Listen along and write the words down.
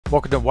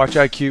Welcome to Watch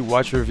IQ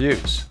Watch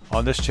Reviews.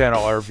 On this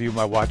channel I review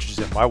my watches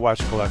in my watch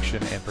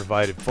collection and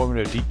provide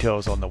informative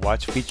details on the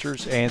watch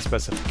features and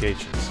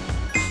specifications.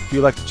 If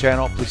you like the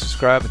channel, please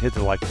subscribe and hit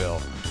the like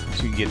bell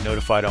so you can get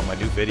notified on my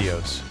new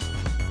videos.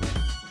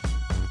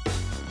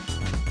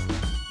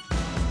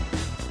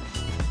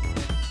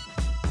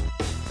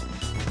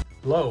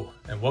 Hello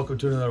and welcome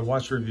to another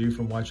watch review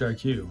from Watch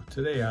IQ.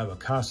 Today I have a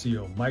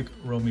Casio Mike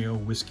Romeo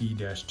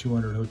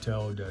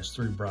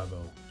Whiskey-200H-3BV.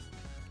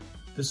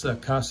 This is a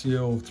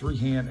Casio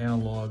 3-hand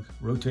analog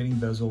rotating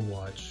bezel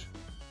watch.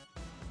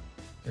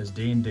 It has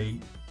day and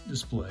date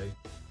display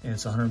and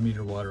it's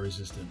 100-meter water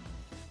resistant.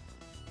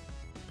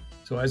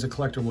 So as a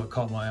collector, what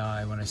caught my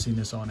eye when I seen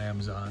this on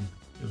Amazon,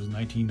 it was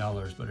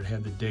 $19, but it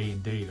had the day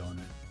and date on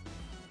it,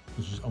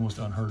 which is almost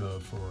unheard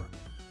of for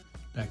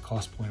that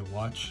cost point of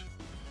watch.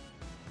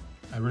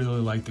 I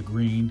really like the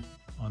green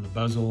on the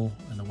bezel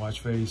and the watch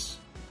face.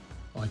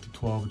 I like the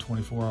 12 and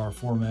 24-hour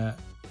format.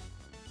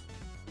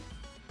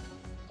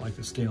 I like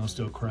the stainless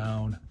steel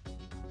crown.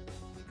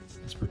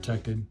 It's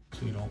protected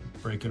so you don't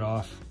break it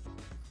off.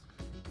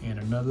 And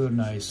another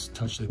nice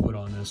touch they put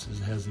on this is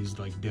it has these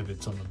like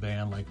divots on the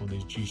band, like on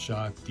these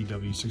G-Shock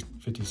DW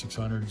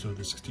 5600s or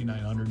the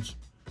 6900s.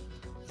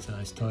 It's a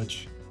nice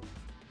touch.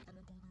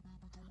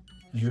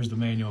 And here's the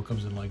manual. It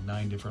comes in like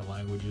 9 different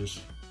languages.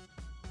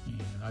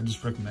 And I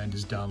just recommend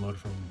just download it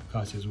from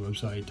Casio's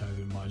website, type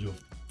in module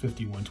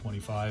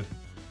 5125,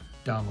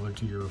 download it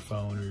to your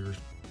phone or your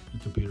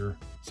computer.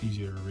 It's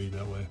easier to read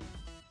that way.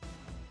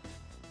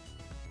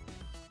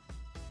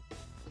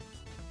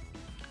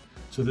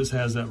 So this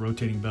has that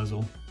rotating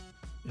bezel.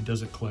 It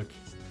doesn't click.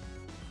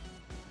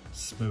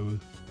 It's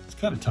smooth. It's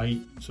kind of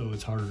tight, so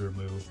it's harder to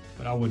remove,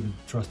 but I wouldn't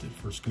trust it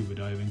for scuba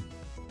diving.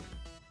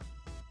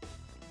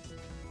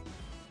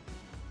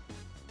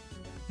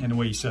 And the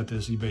way you set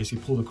this, you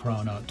basically pull the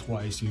crown out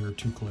twice, you hear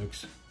 2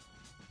 clicks.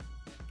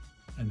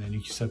 And then you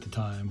can set the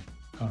time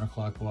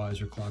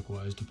counterclockwise or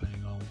clockwise,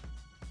 depending on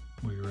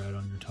where you're at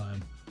on your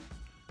time.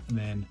 And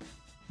then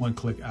 1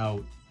 click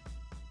out,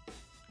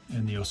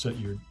 and you'll set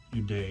your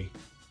day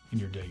and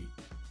your date.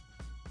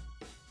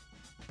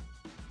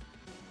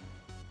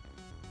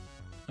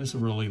 It's a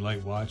really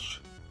light watch.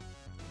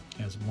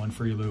 It has 1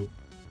 free loop.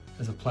 It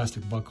has a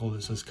plastic buckle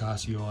that says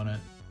Casio on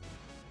it.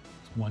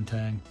 It's 1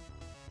 tang.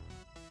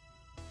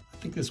 I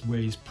think this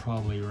weighs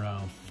probably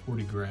around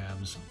 40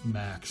 grams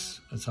max.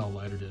 That's how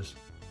light it is.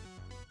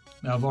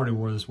 Now I've already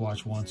wore this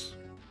watch once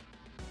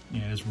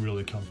and it's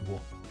really comfortable.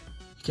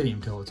 You can't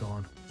even tell it's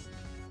on.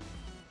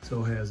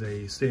 So it has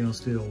a stainless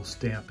steel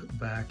stamped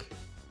back.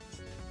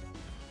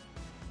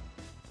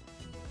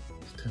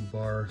 It's 10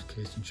 bar,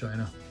 cased in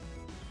China.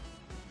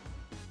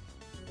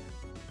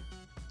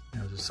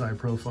 There's a side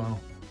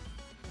profile.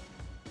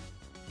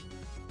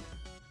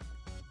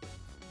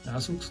 Now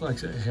this looks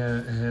like it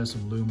has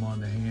some lume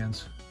on the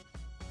hands.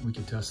 We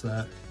can test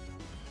that.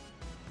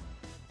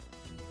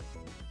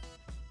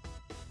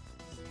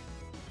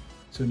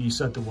 So when you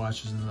set the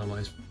watch, is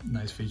another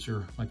nice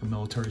feature, like a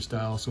military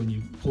style. So when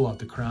you pull out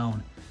the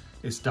crown,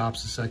 it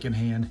stops the second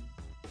hand,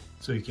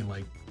 so you can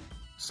like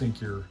sync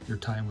your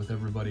time with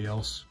everybody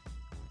else.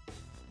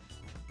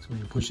 So when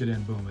you push it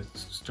in, boom, it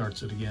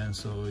starts it again,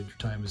 so your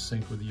time is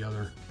synced with the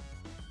other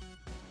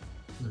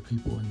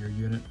people in your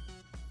unit.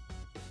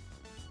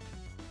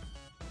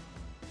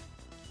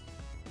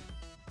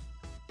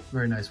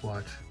 Very nice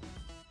watch.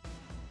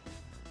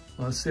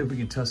 Well, let's see if we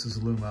can test this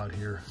lume out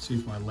here. See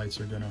if my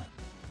lights are gonna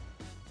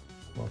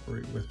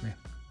cooperate with me.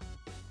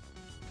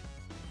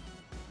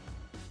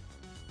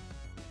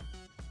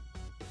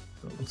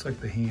 So it looks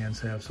like the hands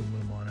have some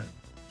lume on it.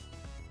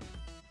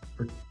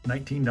 For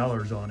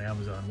 $19 on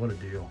Amazon, what a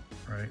deal,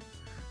 right?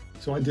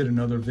 So I did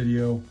another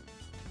video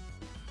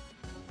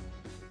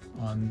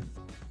on,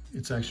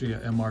 it's actually a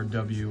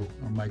MRW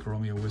or Mike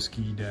Romeo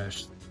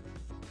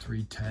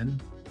Whiskey-310.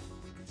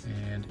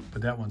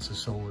 But that one's a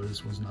solar,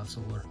 this one's not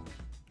solar.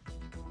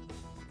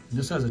 And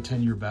this has a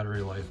 10-year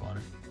battery life on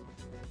it.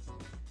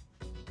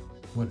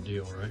 What a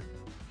deal, right?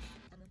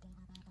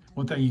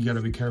 One thing you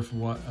gotta be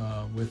careful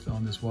with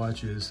on this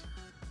watch is,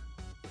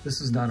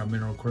 this is not a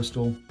mineral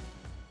crystal.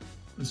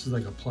 This is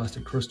like a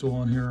plastic crystal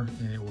on here,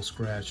 and it will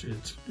scratch.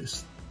 It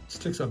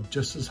sticks up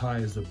just as high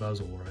as the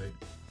bezel, right?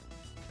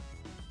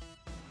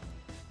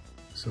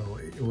 So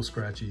it will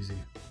scratch easy.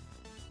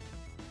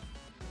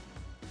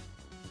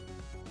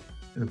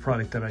 The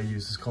product that I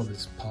use is called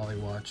this Poly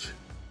Watch.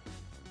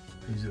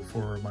 I use it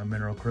for my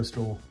mineral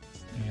crystal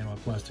and my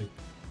plastic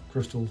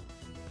crystal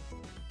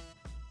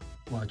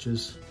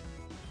watches.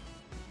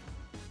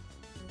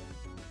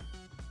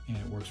 And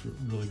it works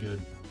really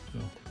good. So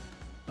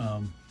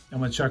I'm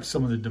gonna check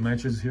some of the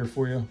dimensions here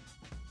for you.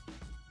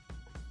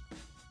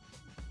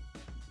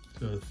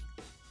 So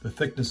the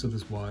thickness of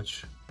this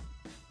watch,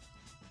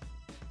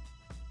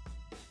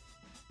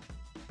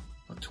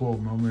 about 12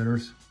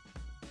 millimeters.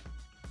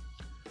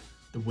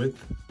 The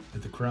width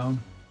at the crown,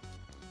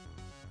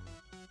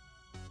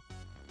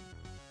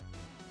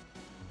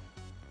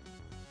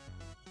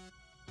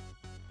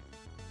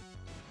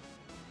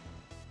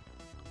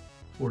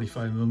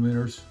 45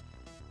 millimeters.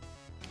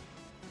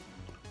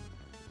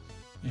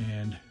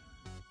 And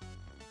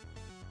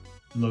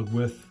lug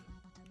width,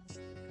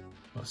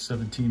 about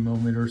 17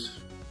 millimeters.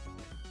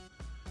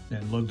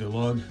 And lug to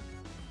lug,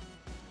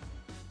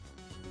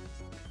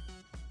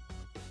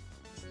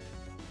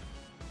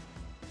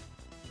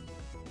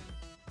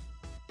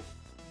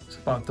 it's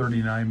about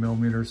 39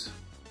 millimeters.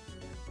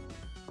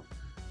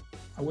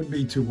 I wouldn't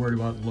be too worried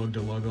about lug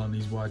to lug on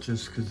these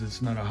watches because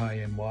it's not a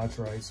high-end watch,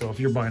 right? So if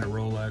you're buying a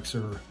Rolex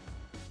or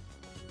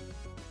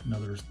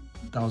another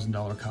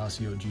 $1,000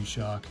 Casio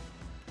G-Shock,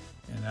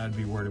 and I'd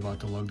be worried about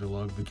the lug to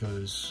lug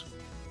because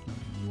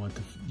you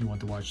want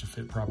the watch to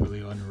fit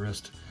properly on your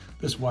wrist.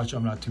 This watch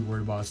I'm not too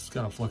worried about. It's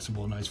got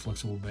a nice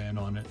flexible band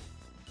on it.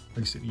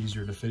 Makes it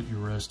easier to fit your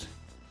wrist.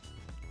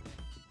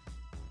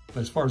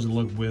 But as far as the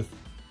lug width,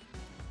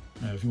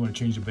 if you want to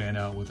change the band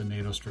out with a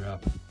NATO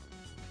strap,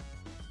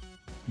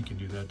 you can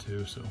do that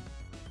too. So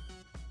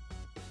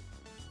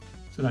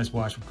it's a nice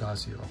watch from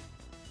Casio.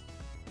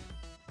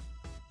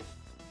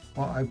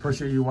 Well, I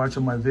appreciate you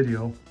watching my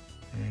video,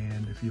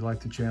 and if you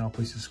like the channel,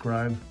 please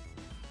subscribe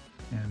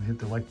and hit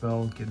the like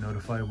bell, get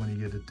notified when you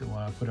get it, when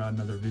I put out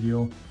another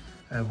video.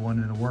 I have one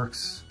in the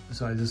works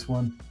besides this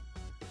one.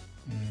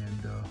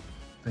 And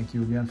thank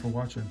you again for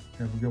watching.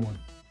 Have a good one.